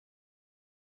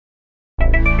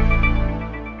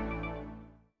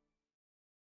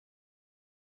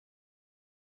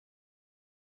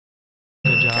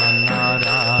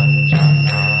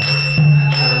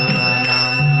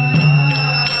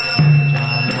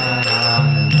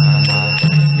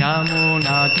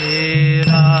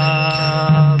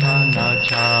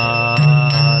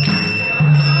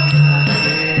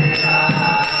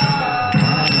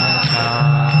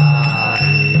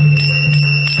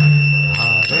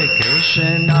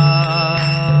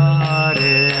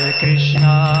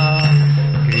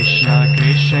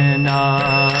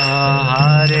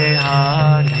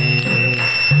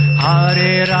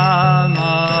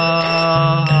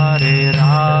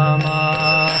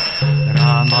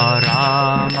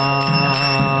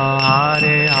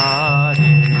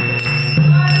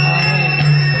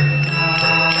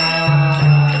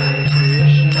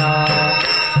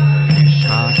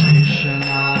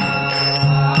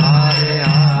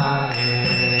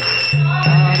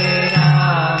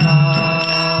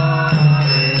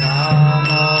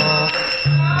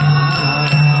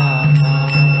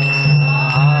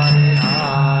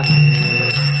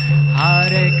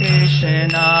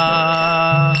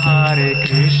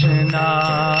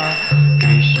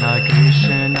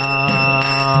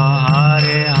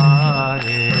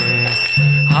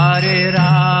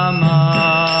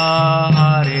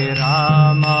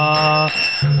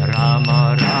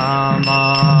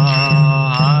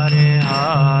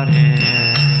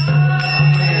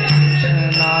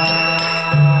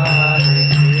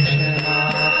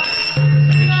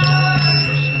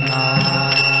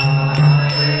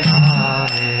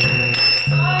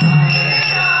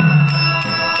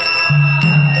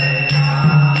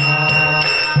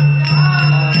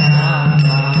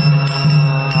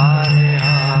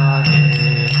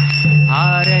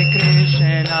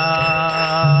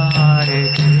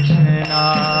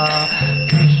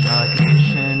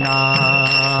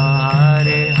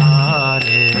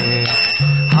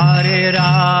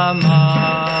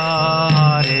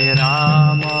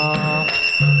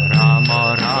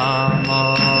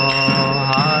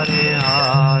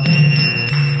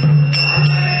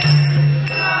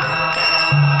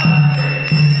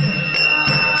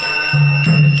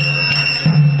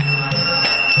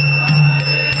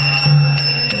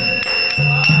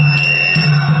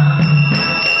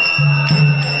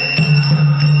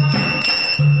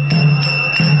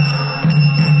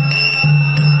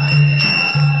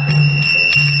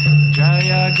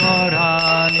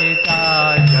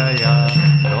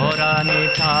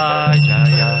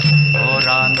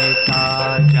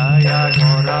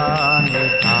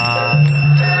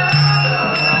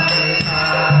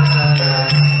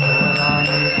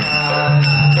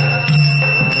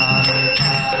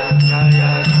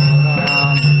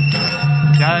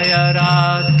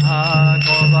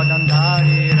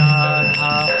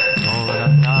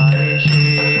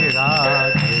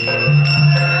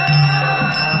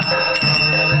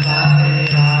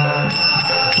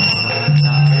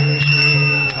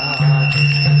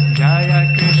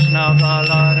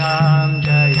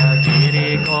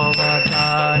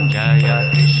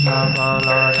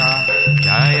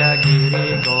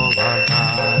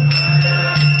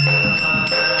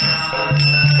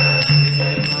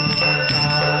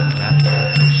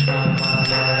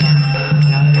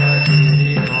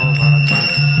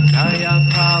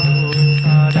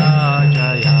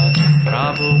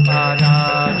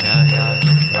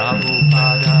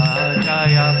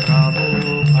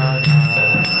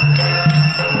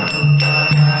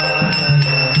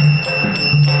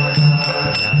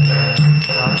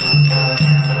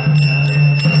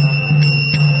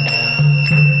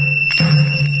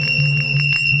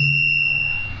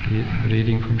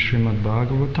Reading from Srimad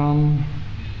Bhagavatam,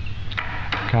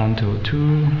 Canto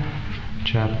 2,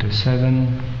 Chapter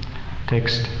 7,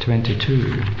 Text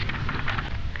 22.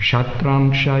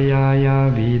 Kshatram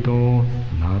kshayaya vido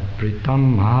napritam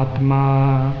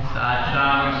mahatma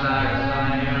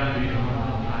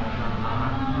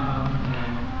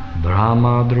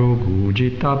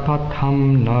Brahmadrugujita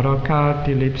patham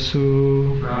narakati lipsu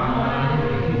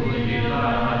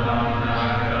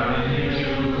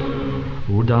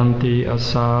Udanti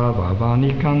asa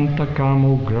vavanikantakam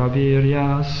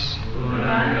ugraviryas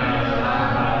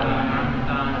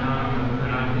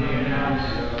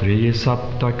Tri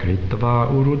sapta kritva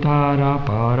urudara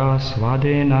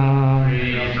parasvadena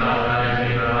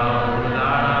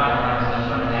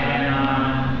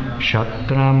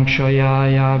Kshatram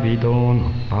kshayaya vidon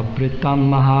pabritam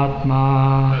mahatma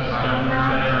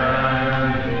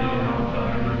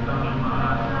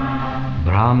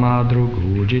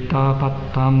Brahmadrugujita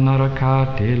pattam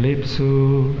narakati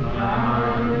lipsu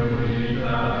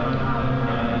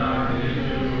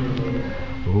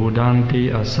Udanti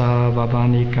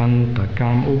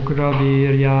asavavanikantakam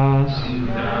ugraviryas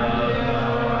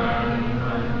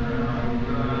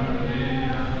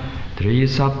Tri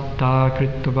sapta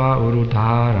kritva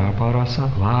urudhara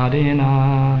parasavadena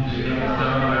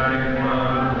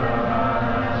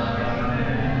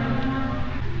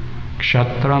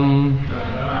Kshatram,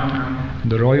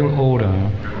 the royal order.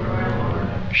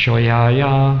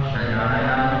 Shoyaya,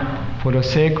 for the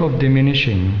sake of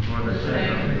diminishing.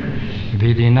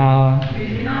 Vidina,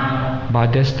 by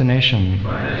destination.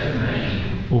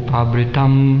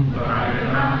 Upabhritam,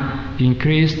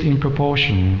 increased in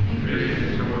proportion.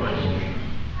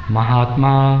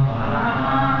 Mahatma,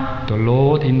 the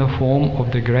Lord in the form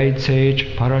of the great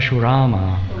sage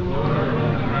Parashurama.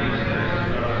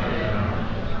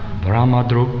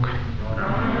 Brahmadruk,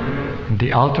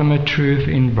 the ultimate truth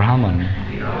in Brahman.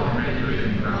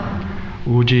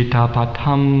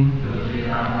 Ujitapatham,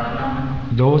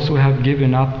 those who have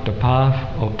given up the path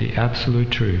of the absolute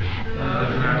truth.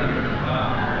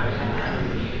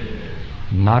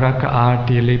 Naraka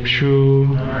arti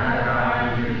lipshu,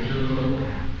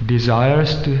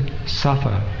 desires to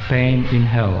suffer pain in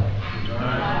hell.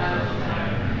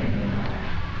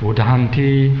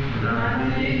 Udhanti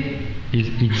is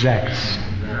exacts.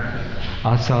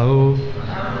 Asau,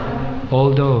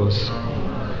 all those.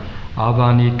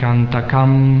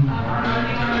 Avanikantakam,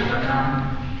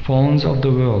 fawns of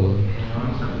the world.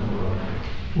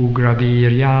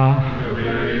 Ugravirya,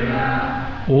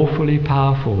 awfully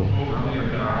powerful.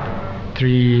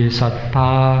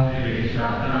 Trisatpa,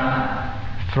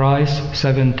 thrice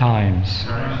 7 times.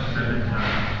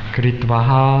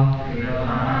 Kritvaha,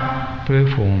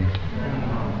 performed.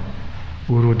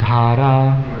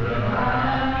 Urudhara,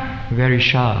 very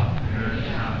sharp.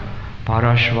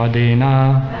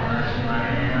 Parashvadena,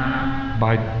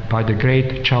 by the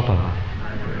great chopper.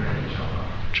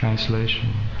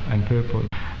 Translation and purport.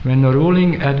 When the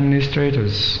ruling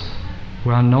administrators, who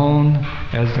are known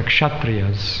as the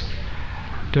Kshatriyas,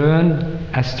 turned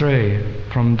astray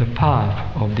from the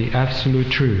path of the absolute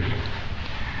truth,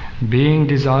 being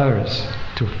desirous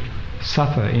to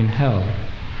suffer in hell,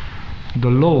 the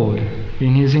Lord,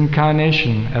 in his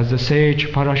incarnation as the sage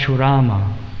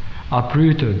Parashurama,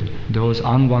 uprooted those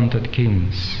unwanted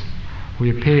kings who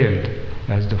appeared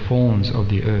as the fawns of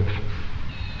the earth.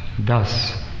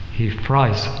 Thus, he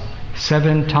thrice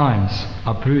 7 times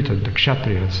uprooted the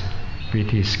Kshatriyas with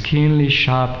his keenly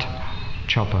sharp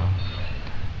chopper.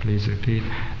 Please repeat.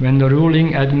 When the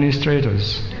ruling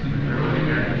administrators,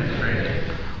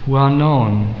 who are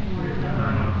known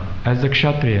as the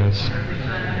Kshatriyas,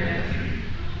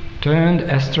 turned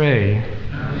astray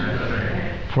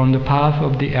from the path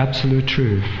of the absolute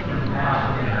truth,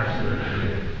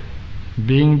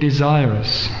 being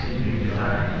desirous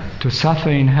to suffer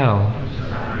in hell,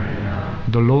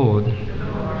 the Lord,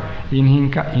 in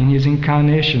his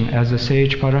incarnation as the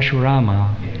sage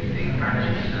Parashurama,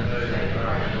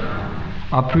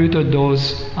 uprooted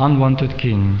those unwanted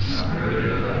kings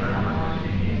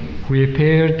who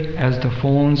appeared as the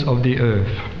fawns of the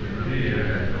earth.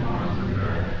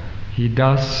 He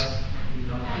thus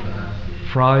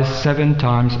thrice 7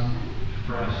 times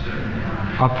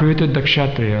uprooted the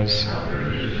Kshatriyas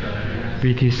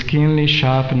with his keenly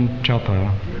sharpened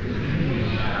chopper.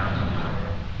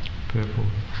 Purport.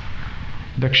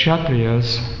 The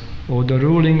Kshatriyas, or the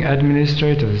ruling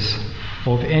administrators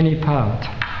of any part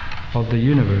of the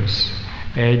universe,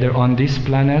 either on this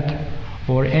planet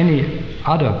or any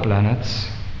other planets,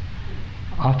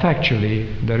 are factually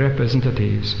the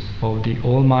representatives of the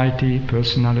Almighty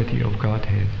Personality of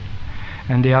Godhead,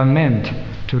 and they are meant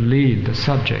to lead the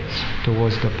subjects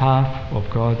towards the path of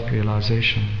God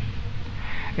realization.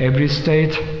 Every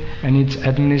state and its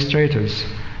administrators,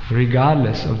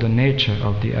 regardless of the nature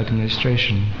of the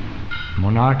administration,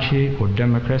 monarchy or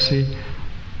democracy,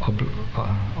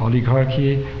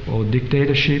 oligarchy or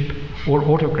dictatorship or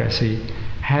autocracy,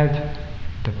 have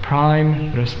the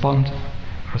prime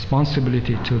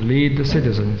responsibility to lead the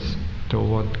citizens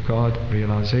toward God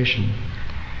realization.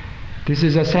 This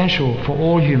is essential for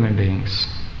all human beings,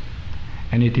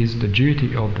 and it is the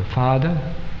duty of the Father,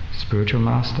 spiritual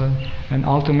master, and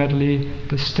ultimately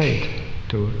the state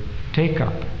to take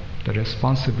up the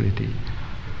responsibility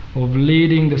of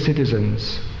leading the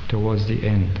citizens towards the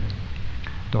end.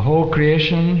 The whole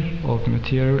creation of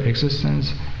material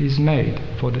existence is made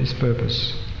for this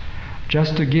purpose,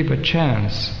 just to give a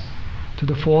chance to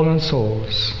the fallen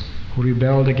souls who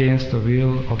rebelled against the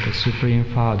will of the Supreme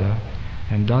Father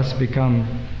and thus became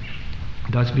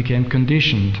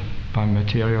conditioned by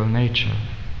material nature.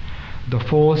 The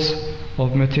force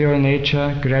of material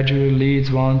nature gradually leads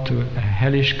one to a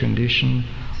hellish condition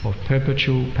of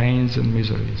perpetual pains and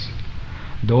miseries.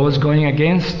 Those going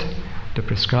against the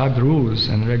prescribed rules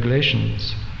and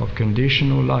regulations of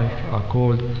conditional life are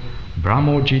called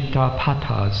Brahmojita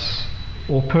Pathas,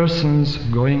 or persons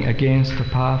going against the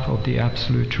path of the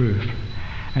absolute truth,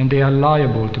 and they are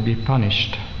liable to be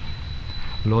punished.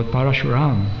 Lord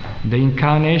Parashuram, the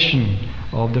incarnation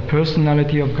of the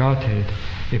personality of Godhead,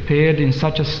 appeared in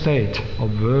such a state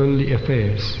of worldly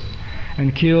affairs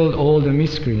and killed all the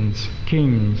miscreants,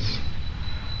 kings,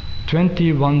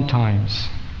 21 times.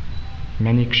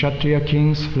 Many Kshatriya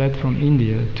kings fled from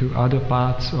India to other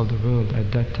parts of the world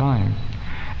at that time,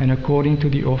 and according to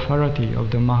the authority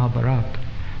of the Mahabharata,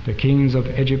 the kings of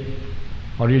Egypt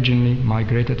originally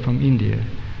migrated from India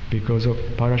because of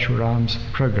Parashuram's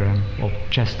program of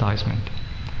chastisement.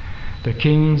 The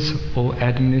kings or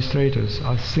administrators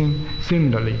are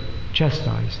similarly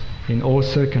chastised in all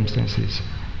circumstances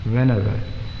whenever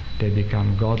they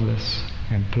become godless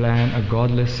and plan a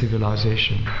godless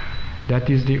civilization. That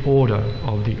is the order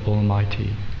of the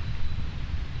Almighty.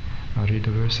 I'll read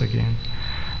the verse again.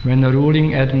 When the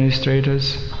ruling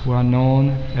administrators, who are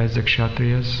known as the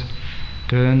Kshatriyas,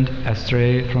 turned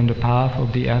astray from the path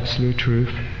of the absolute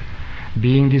truth,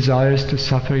 being desirous to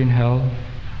suffer in hell,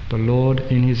 the Lord,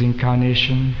 in his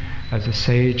incarnation as the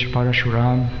sage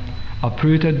Parashuram,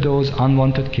 uprooted those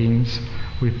unwanted kings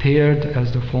who appeared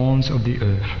as the thorns of the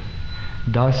earth.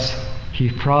 Thus he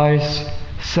thrice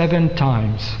 7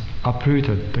 times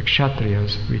uprooted the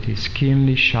Kshatriyas with his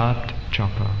keenly sharp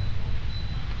chopper.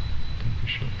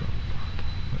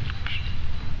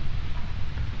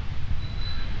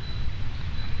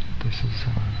 This is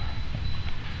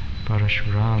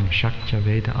Parashuram,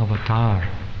 Shaktaveda avatar,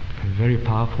 a very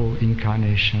powerful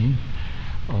incarnation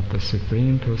of the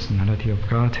Supreme Personality of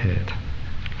Godhead.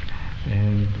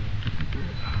 And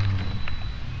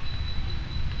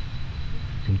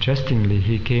interestingly,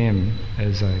 he came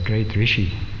as a great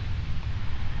rishi.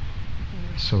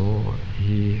 So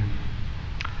he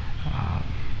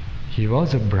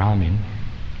was a Brahmin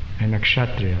and a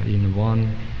Kshatriya in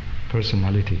one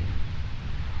personality.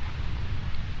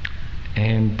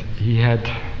 And he had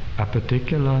a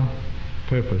particular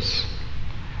purpose,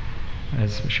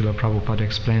 as Srila Prabhupada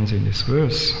explains in this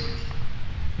verse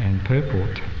and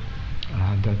purport,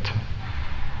 that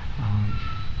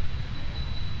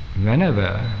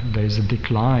whenever there is a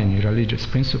decline in religious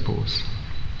principles,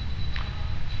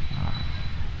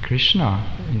 Krishna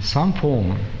in some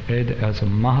form, either as a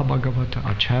Mahabhagavata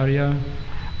Acharya,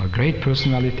 a great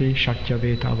personality,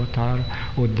 Shaktaveda avatar,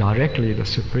 or directly the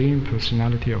Supreme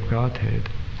Personality of Godhead,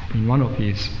 in one of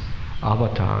his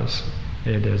avatars,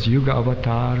 either as Yuga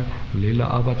avatar, Lila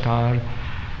avatar,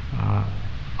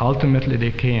 ultimately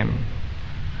they came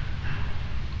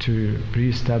to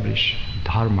re-establish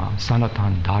Dharma,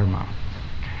 Sanatan Dharma.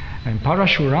 And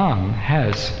Parashuram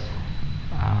has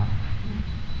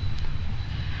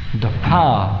the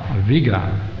power,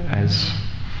 vigor, as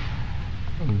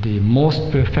the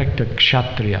most perfected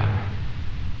Kshatriya,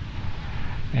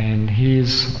 and he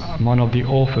is one of the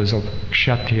authors of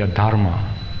Kshatriya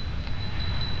Dharma,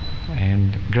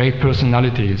 and great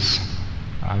personalities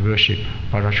worship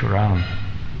Parashuram.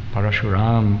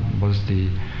 Parashuram was the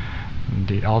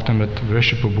ultimate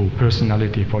worshipable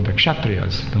personality for the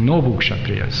Kshatriyas, the noble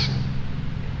Kshatriyas.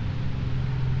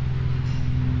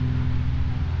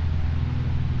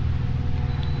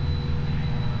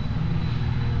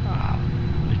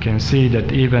 Can see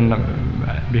that even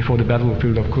before the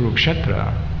battlefield of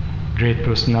Kurukshetra, great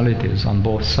personalities on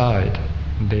both sides,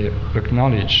 they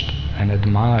acknowledged and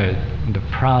admired the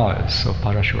prowess of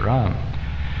Parashuram.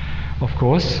 Of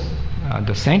course,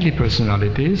 the saintly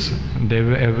personalities, they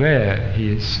were aware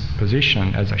his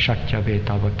position as a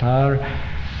Shaktaveda avatar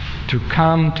to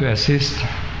come to assist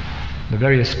the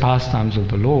various pastimes of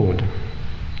the Lord.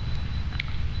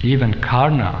 Even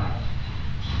Karna,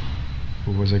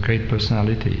 who was a great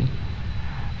personality,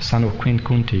 son of Queen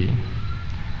Kunti,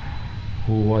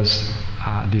 who was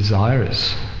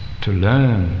desirous to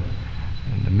learn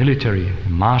the military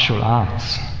martial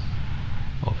arts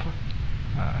of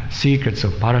secrets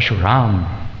of Parashuram,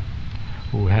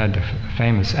 who had a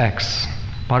famous axe.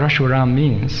 Parashuram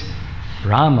means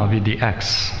Rama with the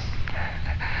axe.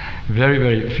 Very,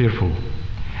 very fearful.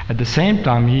 At the same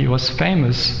time, he was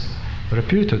famous,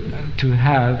 reputed to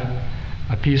have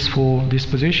a peaceful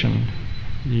disposition.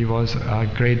 He was a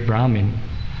great Brahmin.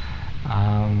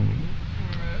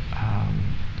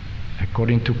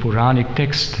 According to Puranic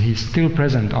text, he's still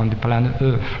present on the planet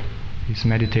Earth. He's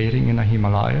meditating in the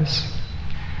Himalayas,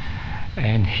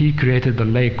 and he created the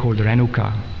lake called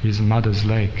Renuka, his mother's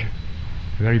lake.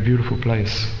 Very beautiful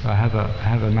place. I have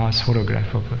a nice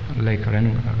photograph of Lake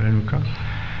Renuka.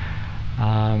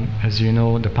 As you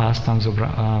know, the pastimes of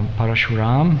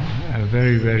Parashuram are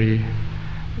very, very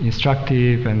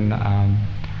instructive and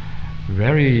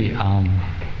very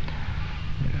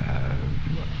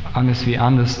unless we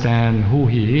understand who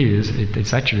he is,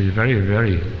 it's actually very,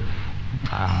 very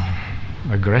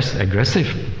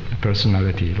aggressive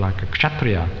personality, like a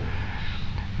Kshatriya.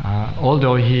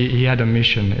 Although he had a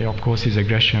mission, of course his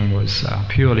aggression was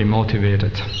purely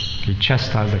motivated. He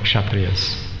chastised the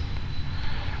Kshatriyas.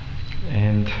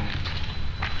 And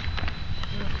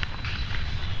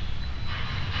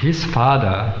his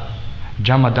father,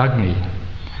 Jamadagni,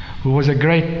 who was a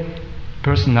great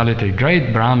personality,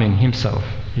 great Brahmin himself,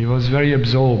 he was very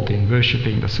absorbed in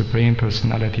worshipping the Supreme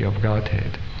Personality of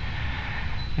Godhead.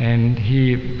 And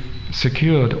he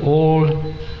secured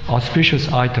all auspicious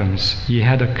items. He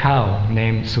had a cow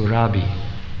named Surabhi.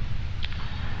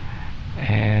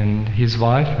 And his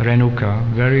wife,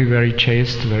 Renuka, very, very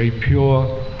chaste, very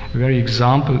pure, very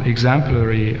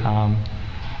exemplary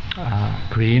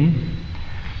queen,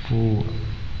 who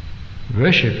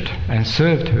worshipped and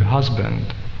served her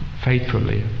husband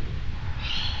faithfully.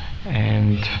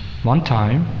 And one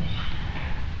time,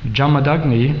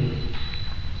 Jamadagni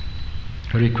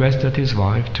requested his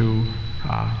wife to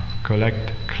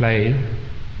collect clay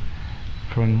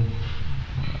from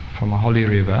a holy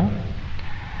river,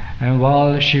 and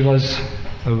while she was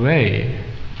away,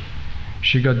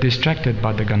 she got distracted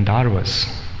by the Gandharvas,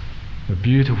 the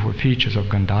beautiful features of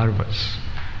Gandharvas.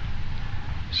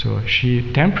 So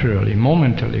she temporarily,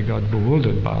 momentarily got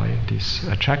bewildered by this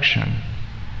attraction.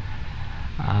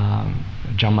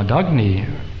 Jamadagni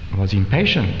was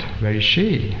impatient. Where is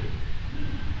she?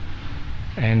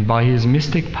 And by his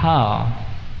mystic power,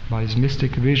 by his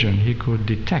mystic vision, he could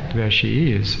detect where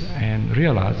she is and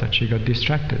realize that she got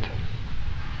distracted.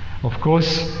 Of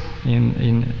course,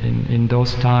 in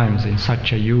those times, in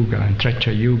Satya Yuga and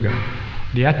Trecha Yuga,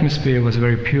 the atmosphere was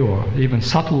very pure. Even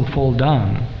subtle fall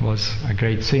down was a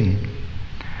great sin.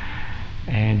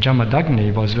 And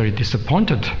Jamadagni was very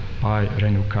disappointed by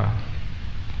Renuka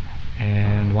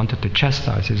and wanted to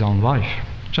chastise his own wife.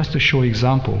 Just to show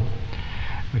example,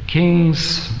 the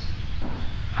kings,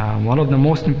 one of the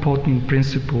most important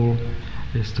principles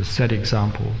is to set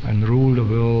example and rule the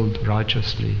world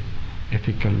righteously,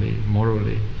 ethically,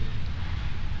 morally,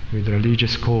 with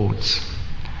religious codes.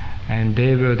 And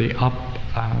they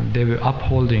were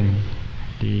upholding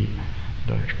the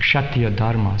Kshatriya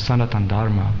Dharma, Sanatana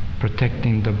Dharma,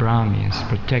 protecting the Brahmins,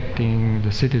 protecting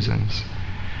the citizens.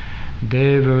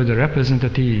 They were the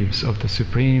representatives of the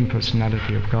Supreme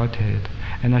Personality of Godhead.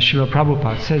 And as Srila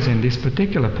Prabhupada says in this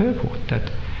particular purport, that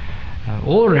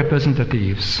all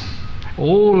representatives,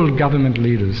 all government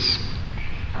leaders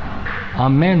are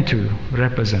meant to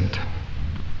represent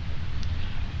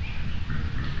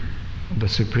the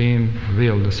Supreme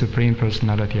Will, the Supreme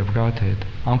Personality of Godhead.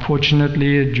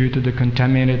 Unfortunately, due to the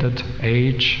contaminated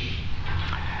age,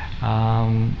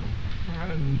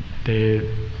 they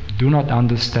do not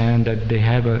understand that they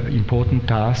have an important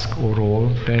task or role,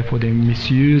 therefore they're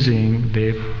misusing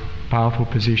their powerful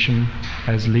position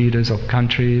as leaders of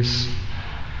countries,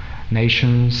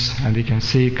 nations, and we can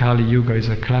see Kali Yuga is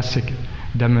a classic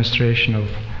demonstration of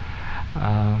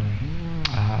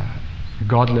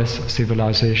godless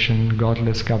civilization,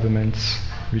 godless governments,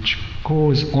 which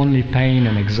cause only pain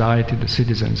and anxiety to the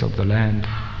citizens of the land,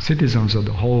 citizens of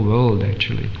the whole world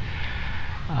actually.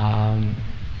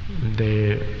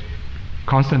 They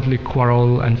constantly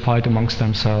quarrel and fight amongst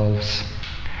themselves.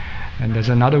 And there's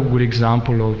another good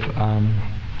example of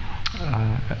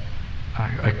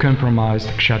a compromised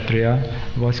Kshatriya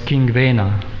was King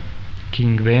Vena.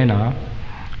 King Vena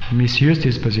misused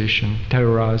his position,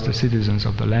 terrorized the citizens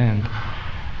of the land.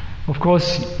 Of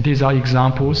course, these are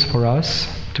examples for us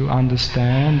to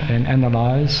understand and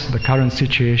analyze the current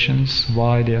situations,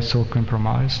 why they are so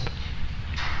compromised.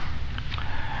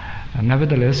 And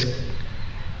nevertheless,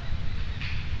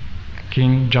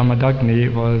 King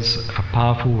Jamadagni was a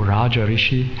powerful Raja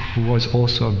Rishi who was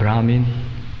also a Brahmin,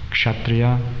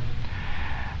 Kshatriya.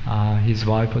 His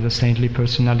wife was a saintly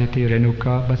personality,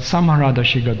 Renuka, but somehow or other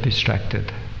she got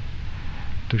distracted.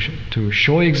 To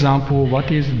show example what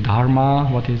is Dharma,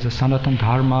 what is the Sanatana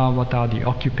Dharma, what are the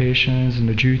occupations and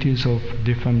the duties of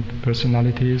different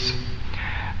personalities,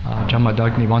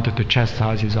 Jamadagni wanted to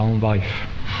chastise his own wife.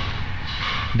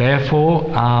 Therefore,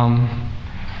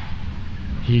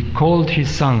 he called his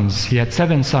sons. He had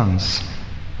 7 sons,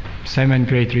 7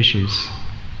 great rishis.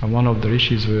 And one of the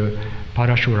rishis were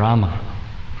Parashurama.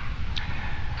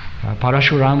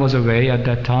 Parashurama was away at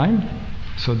that time,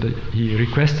 so he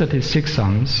requested his 6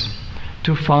 sons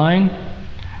to find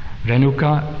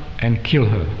Renuka and kill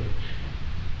her.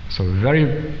 So very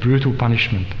brutal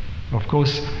punishment. Of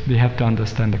course, we have to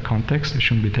understand the context. It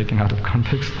shouldn't be taken out of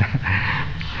context.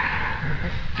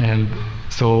 And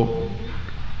so,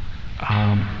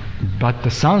 but the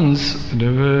sons, they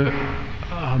were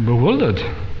bewildered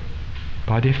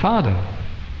by their father.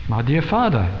 My dear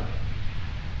father,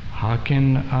 how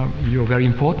can you're very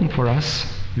important for us.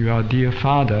 You are dear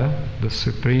father, the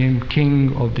supreme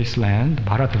king of this land,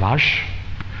 Bharatvarsh.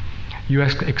 You are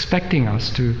expecting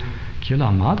us to kill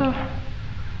our mother?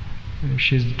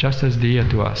 She's just as dear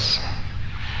to us.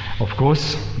 Of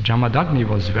course, Jamadagni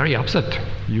was very upset.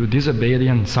 You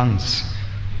disobedient sons.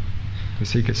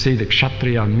 So you can see the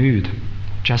Kshatriya mood,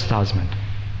 chastisement.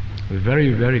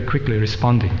 Very, very quickly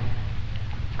responding.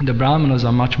 The Brahmanas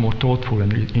are much more thoughtful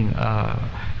and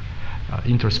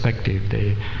introspective.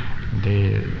 They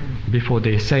before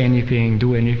they say anything,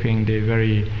 do anything, they're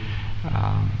very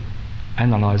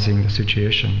analyzing the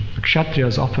situation. The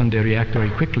Kshatriyas often they react very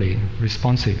quickly,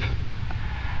 responsive,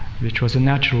 which was a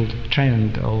natural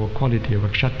trend or quality of a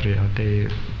Kshatriya.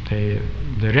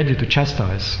 They're ready to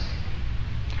chastise.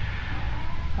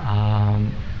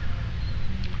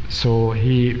 So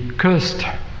he cursed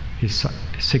his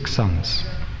 6 sons.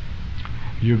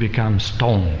 You become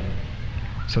stone.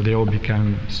 So they all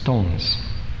became stones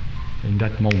in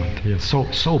that moment. He was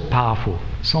so powerful,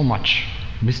 so much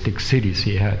mystic cities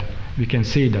he had. We can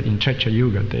see that in Trecha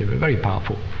Yuga they were very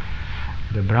powerful.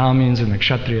 The Brahmins and the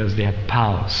Kshatriyas, they have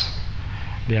powers.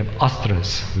 They have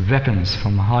astras, weapons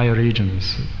from higher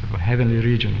regions, heavenly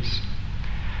regions.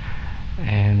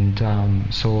 And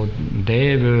so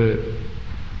they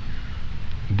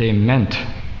meant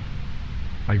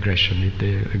aggression. If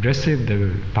they're aggressive, they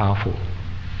were powerful.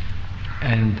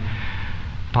 And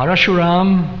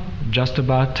Parashuram just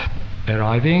about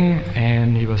arriving,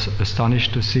 and he was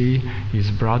astonished to see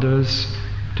his brothers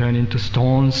turn into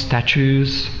stones,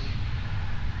 statues,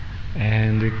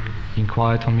 and he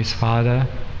inquired from his father,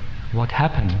 what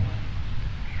happened?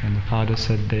 And the father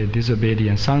said, the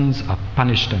disobedient sons, I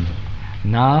punished them.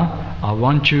 Now I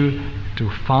want you to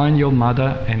find your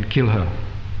mother and kill her.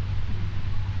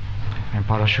 And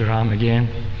Parashuram again,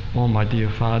 oh my dear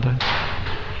father,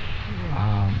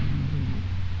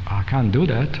 I can't do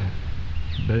that.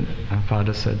 Then the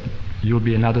father said, you'll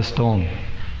be another stone.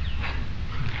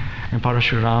 And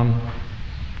Parashuram,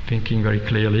 thinking very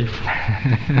clearly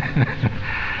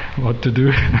what to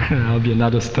do, I'll be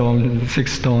another stone,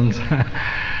 6 stones.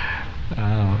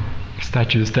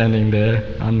 Statue standing there,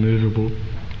 unmovable.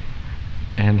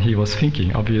 And he was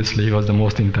thinking, obviously he was the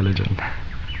most intelligent.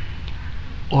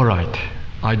 All right,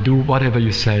 I do whatever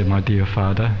you say, my dear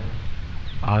father.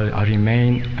 I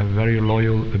remain a very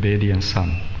loyal, obedient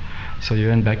son. So he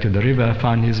went back to the river,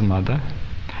 found his mother,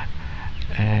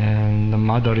 and the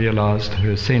mother realized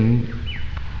her sin,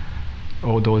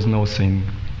 although was no sin,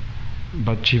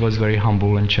 but she was very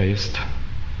humble and chaste.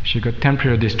 She got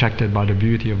temporarily distracted by the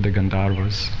beauty of the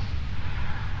Gandharvas.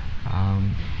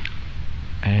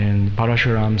 And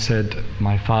Parashuram said,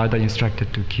 my father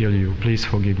instructed to kill you, please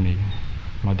forgive me,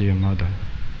 my dear mother.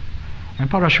 And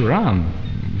Parashuram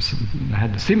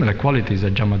had similar qualities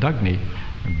as Jamadagni,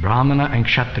 Brahmana and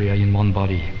Kshatriya in one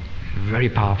body, very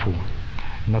powerful,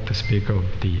 not to speak of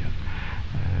the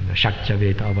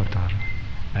Shakyaveta avatar,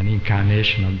 an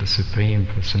incarnation of the Supreme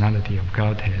Personality of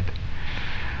Godhead.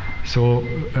 So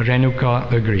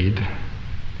Renuka agreed,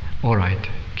 all right,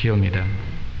 kill me then.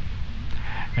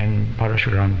 And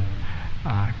Parashuram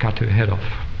cut her head off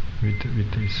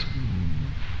with his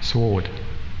sword.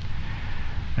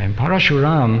 And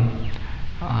Parashuram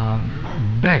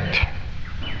begged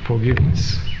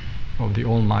forgiveness of the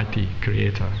Almighty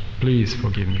Creator. Please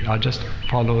forgive me. I just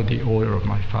follow the order of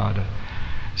my father.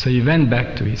 So he went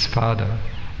back to his father,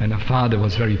 and the father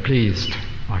was very pleased.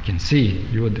 I can see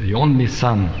you are the only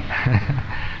son,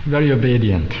 very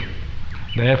obedient.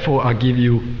 Therefore, I give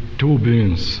you 2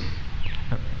 boons,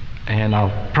 and I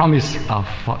promise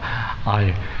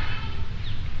I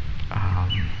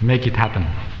make it happen.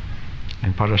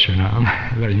 And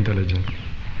Parashuram, very intelligent.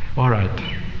 All right,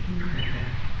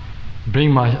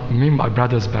 bring my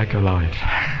brothers back alive,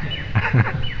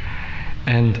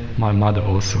 and my mother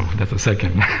also. That's the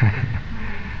second.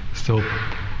 So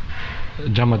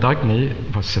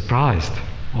Jamadagni was surprised.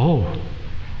 Oh,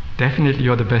 definitely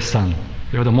you're the best son.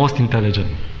 You're the most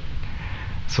intelligent.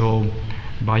 So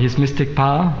by his mystic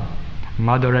power,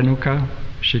 Mother Renuka,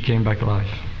 she came back alive.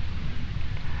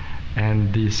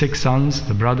 And the 6 sons,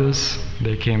 the brothers,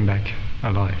 they came back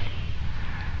alive.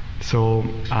 So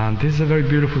this is a very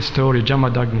beautiful story,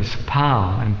 Jamadagni's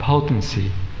power and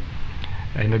potency.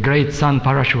 And the great son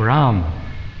Parashuram,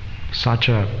 such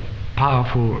a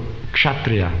powerful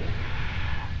Kshatriya,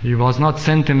 he was not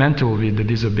sentimental with the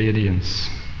disobedience.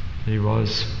 He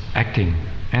was acting.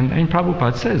 And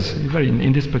Prabhupada says,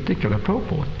 in this particular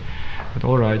purport, but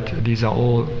all right, these are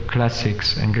all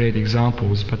classics and great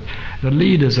examples, but the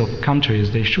leaders of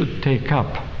countries, they should take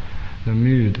up the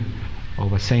mood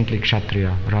of a saintly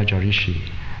Kshatriya, Raja Rishi,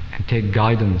 and take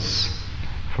guidance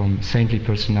from saintly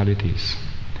personalities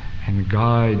and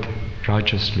guide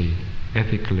righteously,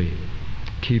 ethically,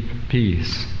 keep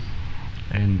peace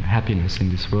and happiness in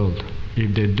this world.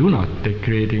 If they do not, they're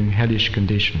creating hellish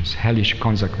conditions, hellish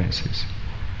consequences,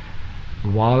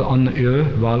 while on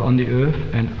the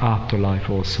earth and afterlife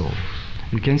also.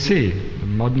 You can see the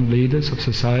modern leaders of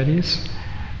societies,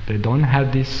 they don't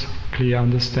have this clear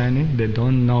understanding, they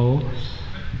don't know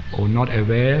or not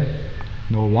aware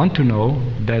nor want to know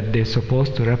that they're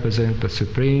supposed to represent the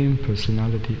Supreme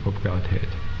Personality of Godhead.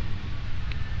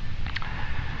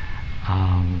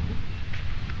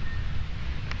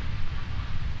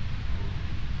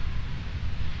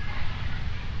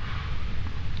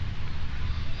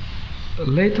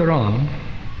 Later on,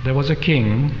 there was a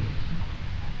king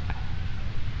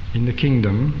in the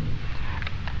kingdom,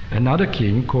 another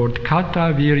king called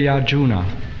Kartavirya.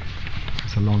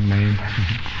 It's a long name.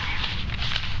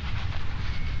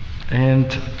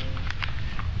 And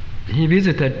he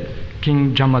visited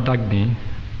King Jamadagni,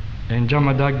 and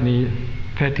Jamadagni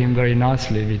fed him very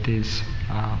nicely with his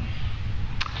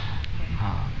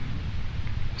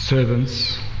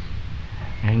servants,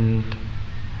 and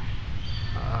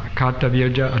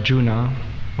Kartavirya Arjuna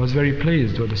was very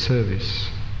pleased with the service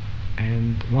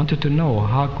and wanted to know,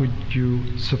 how could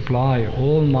you supply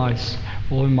all of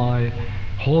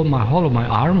my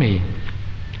army?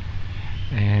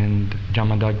 And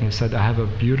Jamadagni said, I have a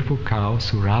beautiful cow,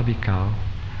 Surabhi cow,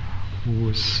 who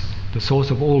is the source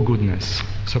of all goodness,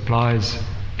 supplies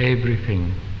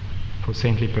everything for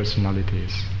saintly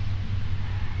personalities.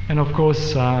 And of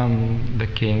course, the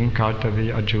king,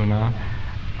 Kartavirya Arjuna,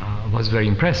 was very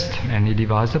impressed, and he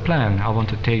devised a plan. I want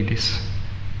to take this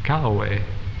cow away.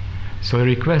 So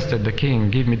he requested the king,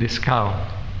 give me this cow.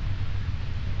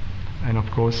 And of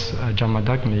course,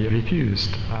 Jamadagni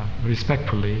refused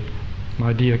respectfully.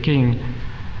 My dear king,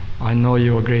 I know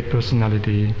you're a great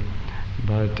personality,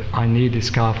 but I need this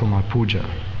cow for my puja.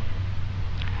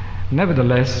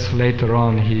 Nevertheless, later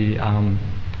on he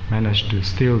managed to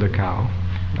steal the cow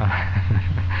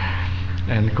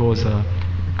and cause a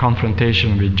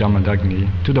confrontation with Jamadagni,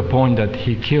 to the point that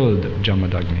he killed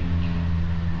Jamadagni.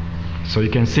 So you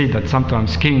can see that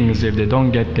sometimes kings, if they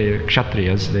don't get their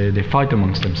kshatriyas, they fight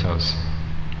amongst themselves,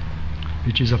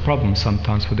 which is a problem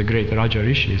sometimes for the great Raja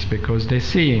Rishis, because they're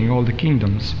seeing all the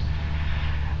kingdoms.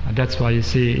 That's why you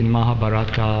see in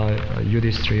Mahabharata,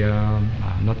 Yudhishthira,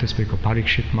 not to speak of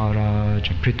Parikshit Maharaj,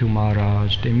 Prithu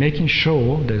Maharaj, they're making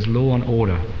sure there's law and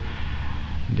order.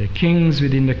 The kings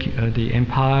within the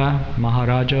empire,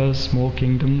 Maharajas, small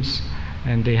kingdoms,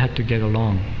 and they had to get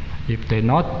along. If they're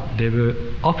not, they were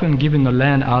often given the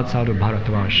land outside of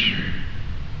Bharatvash,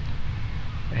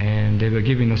 and they were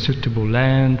given a suitable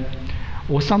land,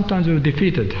 or sometimes they were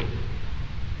defeated.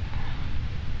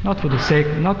 Not for the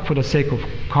sake of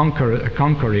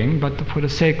conquering, but for the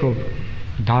sake of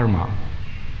dharma,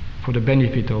 for the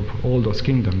benefit of all those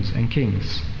kingdoms and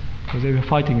kings, because they were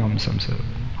fighting amongst themselves.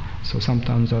 So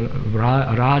sometimes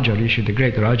Raja Rishi, the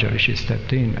great Raja Rishi,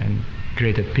 stepped in and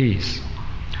created peace.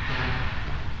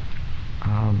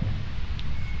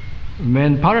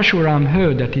 When Parashuram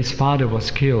heard that his father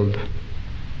was killed,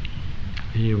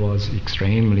 he was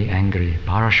extremely angry.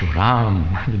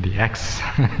 Parashuram, with the X,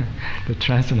 the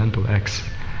transcendental X,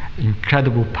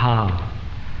 incredible power.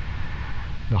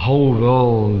 The whole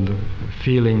world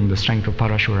feeling the strength of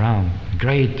Parashuram,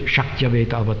 great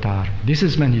Shakyaveta avatar. This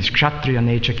is when his Kshatriya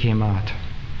nature came out.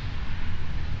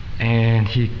 And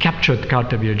he captured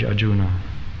Kartavirya Arjuna,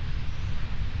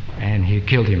 and he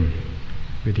killed him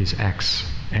with his axe.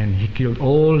 And he killed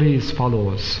all his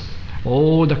followers,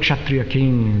 all the Kshatriya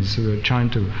kings who were trying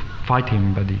to fight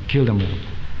him, but he killed them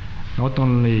all. Not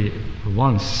only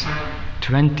once,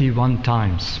 21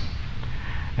 times.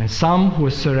 And some who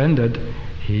surrendered,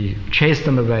 he chased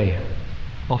them away.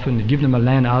 Often give them a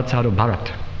land outside of Bharat.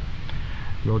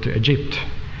 Go to Egypt.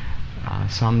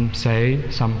 Some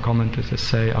commentators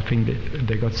say, I think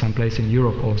they got some place in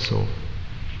Europe also.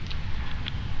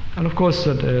 And of course,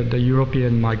 the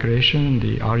European migration,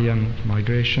 the Aryan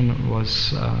migration,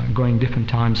 was going different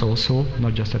times also,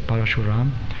 not just at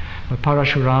Parashuram. But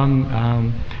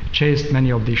Parashuram chased many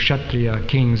of the Kshatriya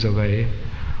kings away,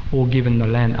 or given the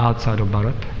land outside of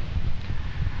Bharat.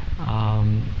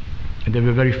 And they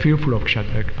were very fearful of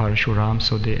Parashuram,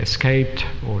 so they escaped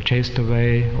or chased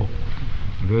away, or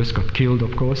worse, got killed,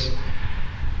 of course.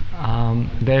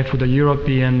 Therefore, the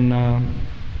European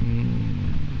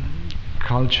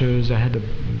cultures had a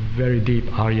very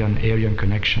deep Aryan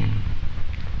connection.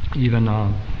 Even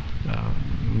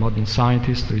modern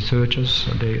scientists, researchers,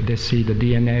 they see the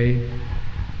DNA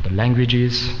The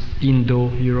languages,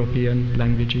 Indo-European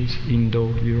languages.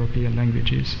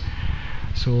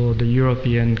 So the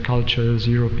European cultures,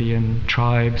 European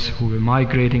tribes who were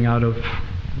migrating out of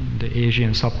the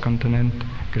Asian subcontinent,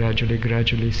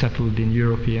 gradually settled in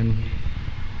European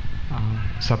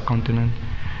subcontinent.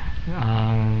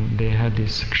 They had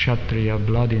this Kshatriya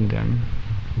blood in them,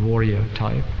 warrior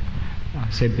type.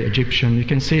 Said the Egyptian, you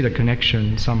can see the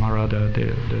connection somehow or other,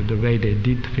 the way they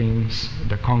did things,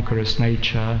 the conqueror's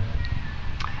nature.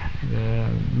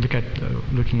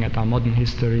 Looking at our modern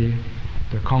history,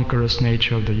 the conqueror's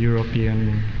nature of the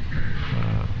European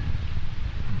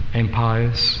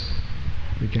empires.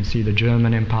 We can see the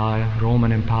German Empire,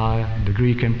 Roman Empire, the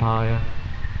Greek Empire,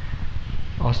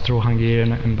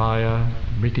 Austro-Hungarian Empire,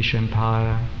 British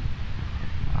Empire,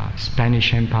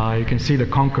 Spanish Empire. You can see the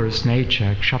conqueror's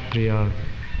nature, Kshatriya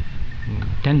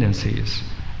tendencies.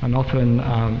 And often,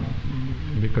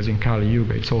 because in Kali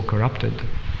Yuga it's all corrupted,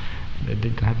 they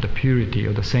didn't have the purity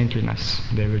or the saintliness.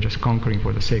 They were just conquering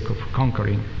for the sake of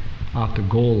conquering, after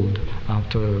gold,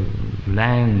 after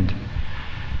land.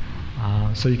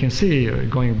 So you can see,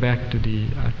 going back to the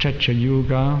Chaitya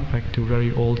Yuga, back to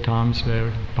very old times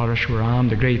where Parashuram,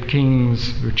 the great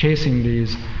kings, were chasing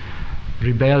these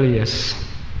rebellious,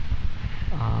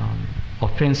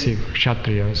 offensive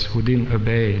Kshatriyas who didn't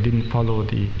obey, didn't follow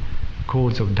the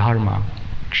codes of Dharma,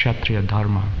 Kshatriya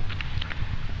Dharma.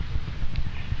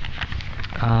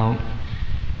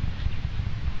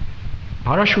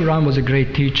 Parashuram was a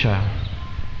great teacher,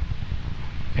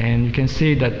 and you can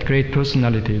see that great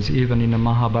personalities, even in the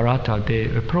Mahabharata, they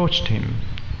approached him,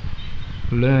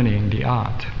 learning the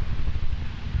art,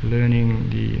 learning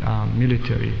the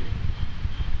military.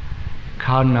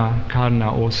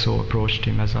 Karna also approached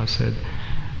him, as I said,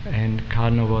 and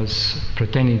Karna was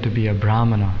pretending to be a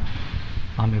Brahmana.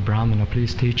 I'm a Brahmana,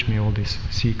 please teach me all these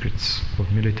secrets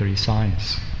of military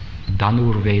science.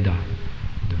 Dhanur Veda,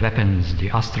 the weapons, the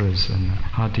astras, and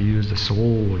how to use the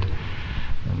sword,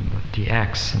 and the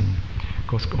axe. And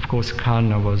of course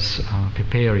Karna was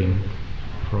preparing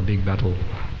for a big battle.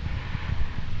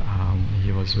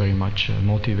 He was very much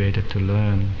motivated to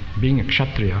learn. Being a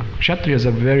Kshatriya, Kshatriyas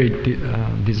are very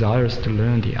desirous to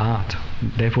learn the art.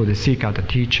 Therefore they seek out a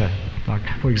teacher. Like,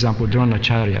 for example,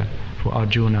 Dronacharya for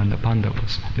Arjuna and the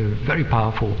Pandavas. They were very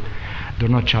powerful.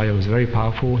 Dronacharya was very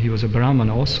powerful. He was a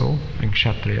Brahmana also, in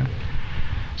Kshatriya.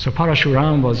 So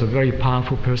Parashuram was a very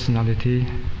powerful personality.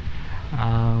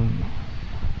 I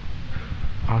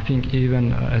think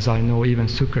even, as I know, even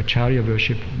Sukracharya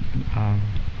worshipped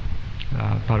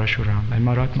Parashuram. Am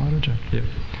I right, Maharaja? Yeah.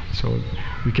 So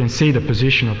we can see the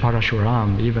position of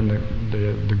Parashuram. Even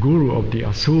the guru of the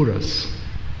Asuras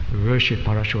worshipped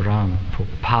Parashuram for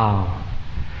power.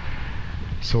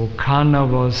 So Karna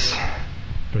was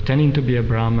pretending to be a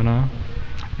Brahmana,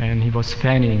 and he was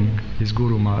fanning his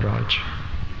Guru Maharaj,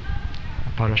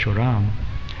 Parashuram.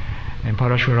 And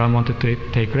Parashuram wanted to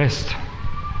take rest.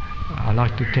 I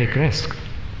like to take rest.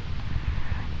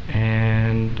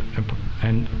 And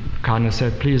Karna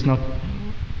said, please not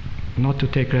to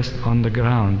take rest on the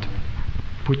ground.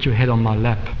 Put your head on my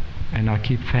lap and I'll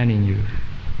keep fanning you.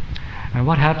 And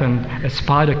what happened, a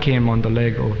spider came on the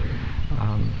leg of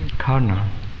Karna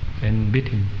and bit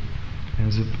him. He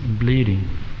was bleeding.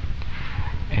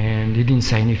 And he didn't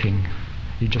say anything.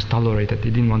 He just tolerated. He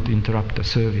didn't want to interrupt the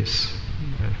service,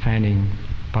 fanning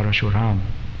Parashuram.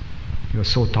 He was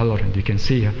so tolerant. You can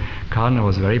see Karna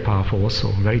was very powerful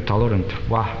also, very tolerant.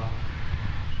 Wow.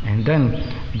 And then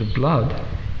the blood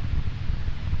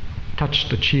touched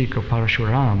the cheek of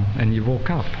Parashuram and he woke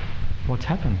up. What's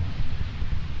happened?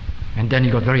 And then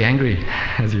he got very angry,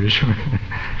 as usual.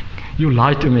 You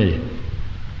lied to me.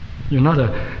 You're not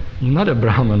a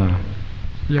Brahmana.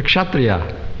 You're a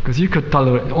Kshatriya. Because you could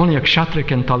tolerate, only a Kshatriya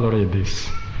can tolerate this.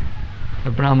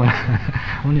 A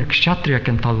Brahmana, only a Kshatriya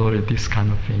can tolerate this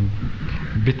kind of thing.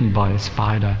 Bitten by a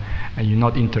spider and you're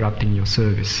not interrupting your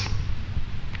service.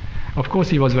 Of course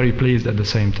he was very pleased at the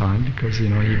same time because he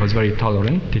was very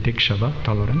tolerant, titikshava,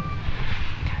 tolerant.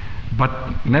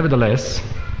 But nevertheless,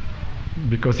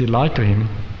 because he lied to him,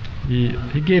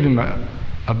 he gave him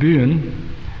a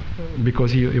boon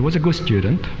because he was a good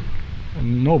student, a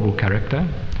noble character,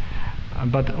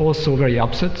 but also very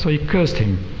upset, so he cursed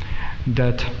him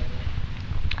that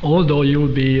although you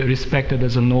will be respected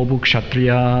as a noble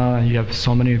Kshatriya, you have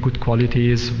so many good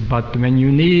qualities, but when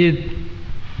you need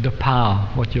the power,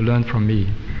 what you learned from me,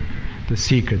 the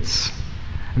secrets,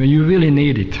 when you really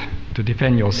need it to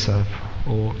defend yourself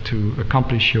or to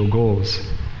accomplish your goals,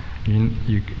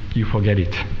 you forget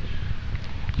it.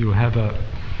 You have a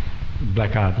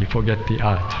black art, you forget the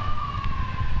art.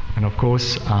 And of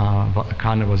course,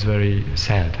 Karna was very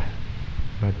sad.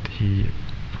 but he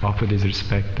offered his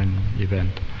respect and he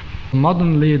went.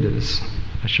 Modern leaders,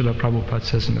 as Srila Prabhupada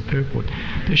says in the purport,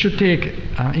 they should take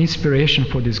inspiration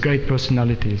for these great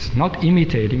personalities, not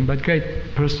imitating, but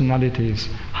great personalities,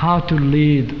 how to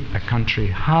lead a country,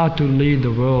 how to lead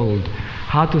the world,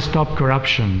 how to stop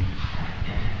corruption.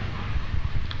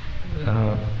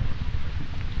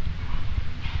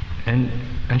 And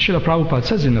Srila Prabhupada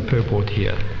says in the purport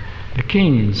here, the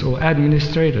kings or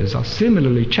administrators are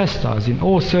similarly chastised in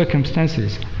all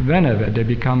circumstances whenever they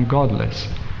become godless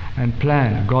and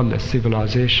plan a godless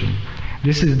civilization.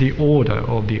 This is the order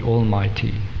of the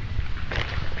Almighty.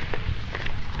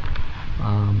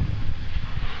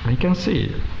 You can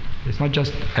see, it's not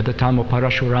just at the time of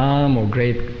Parashuram or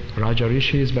great Raja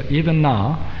Rishis, but even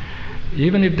now,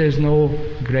 even if there's no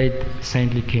great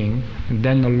saintly king,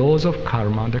 then the laws of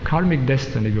karma, the karmic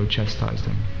destiny will chastise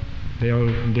them. They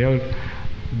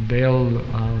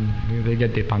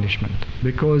get their punishment.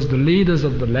 Because the leaders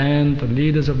of the land, the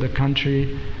leaders of the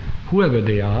country, whoever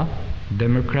they are,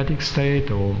 democratic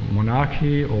state or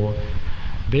monarchy, or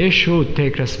they should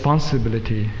take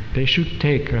responsibility. They should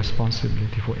take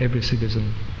responsibility for every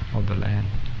citizen of the land.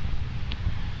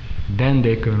 Then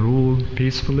they can rule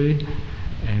peacefully,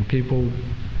 and people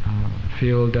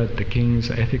feel that the kings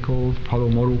are ethical, follow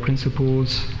moral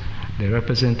principles. They're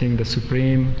representing the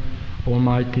supreme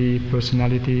Almighty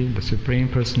personality, the supreme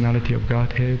personality of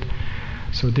Godhead.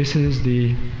 So this is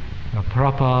the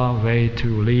proper way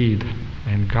to lead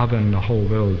and govern the whole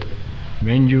world.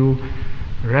 When you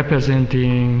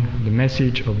representing the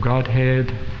message of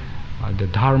Godhead, the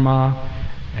Dharma,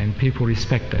 and people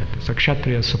respect that. So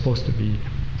Kshatriya is supposed to be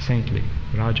saintly,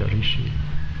 Raja Rishi.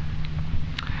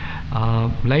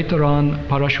 Later on,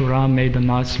 Parashuram made a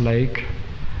nice lake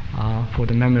for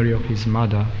the memory of his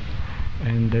mother.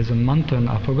 And there's a mountain,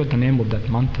 I forgot the name of that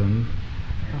mountain.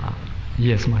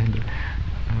 Yes, Mahendra.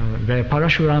 Where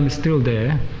Parashuram is still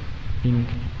there in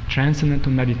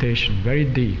transcendental meditation, very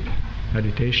deep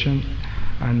meditation.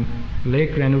 And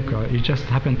Lake Renuka, it just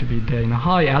happened to be there in a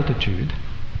high altitude,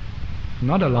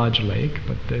 not a large lake,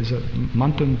 but there's a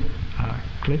mountain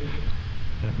cliff,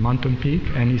 a mountain peak,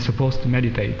 and he's supposed to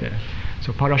meditate there.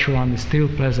 So Parashuram is still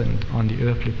present on the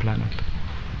earthly planet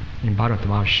in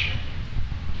Bharatvash.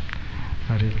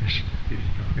 Hare Krishna.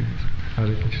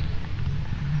 Hare Krishna.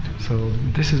 So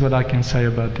this is what I can say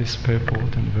about this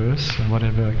purport and verse, and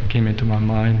whatever came into my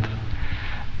mind.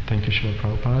 Thank you, Srila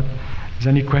Prabhupada. Is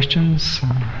there any questions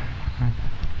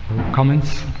or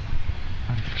comments?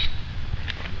 Hare Krishna.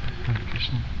 Hare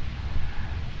Krishna.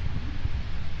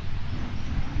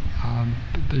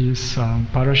 This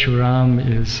Parashuram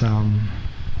is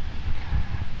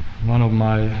one of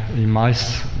in my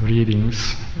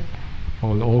readings.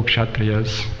 All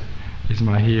Kshatriyas is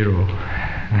my hero.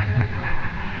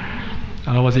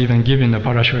 I was even given the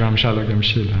Parashuram Shalagam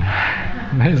Shila.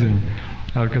 Amazing.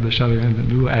 Alkada Shalagam,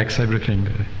 who acts everything.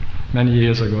 Many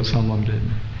years ago, someone gave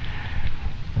me.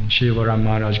 And Shivaram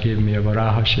Maharaj gave me a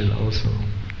Varaha Shila also.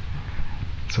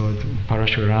 So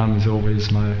Parashuram is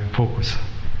always my focus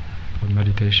for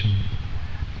meditation.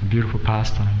 Beautiful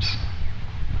pastimes.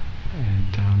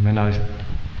 And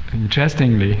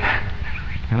interestingly,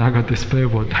 and I got this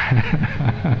purport.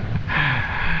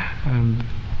 And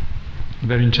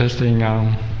very interesting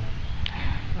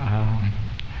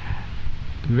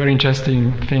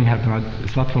thing happened.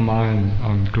 It's not for my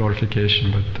own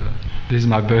glorification, but this is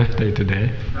my birthday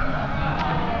today.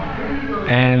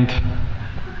 And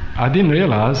I didn't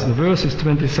realize the verse is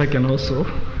 22nd also.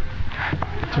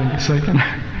 22nd.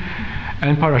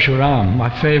 And Parashuram, my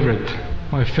favorite.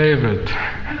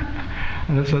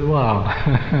 And I said, wow,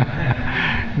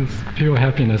 it's pure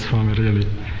happiness for me, really.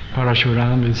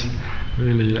 Parashuram is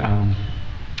really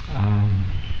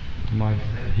my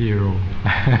hero.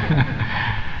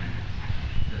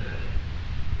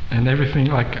 And everything,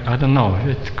 like, I don't know,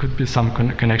 it could be some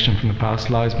connection from the past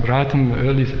lives, but right in the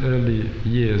early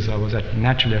years I was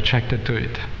naturally attracted to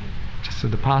it. Just so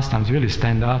the pastimes really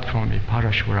stand out for me,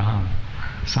 Parashuram.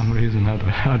 Some reason,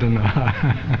 I don't know.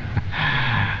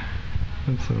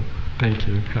 And so, thank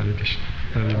you, Hare Krishna.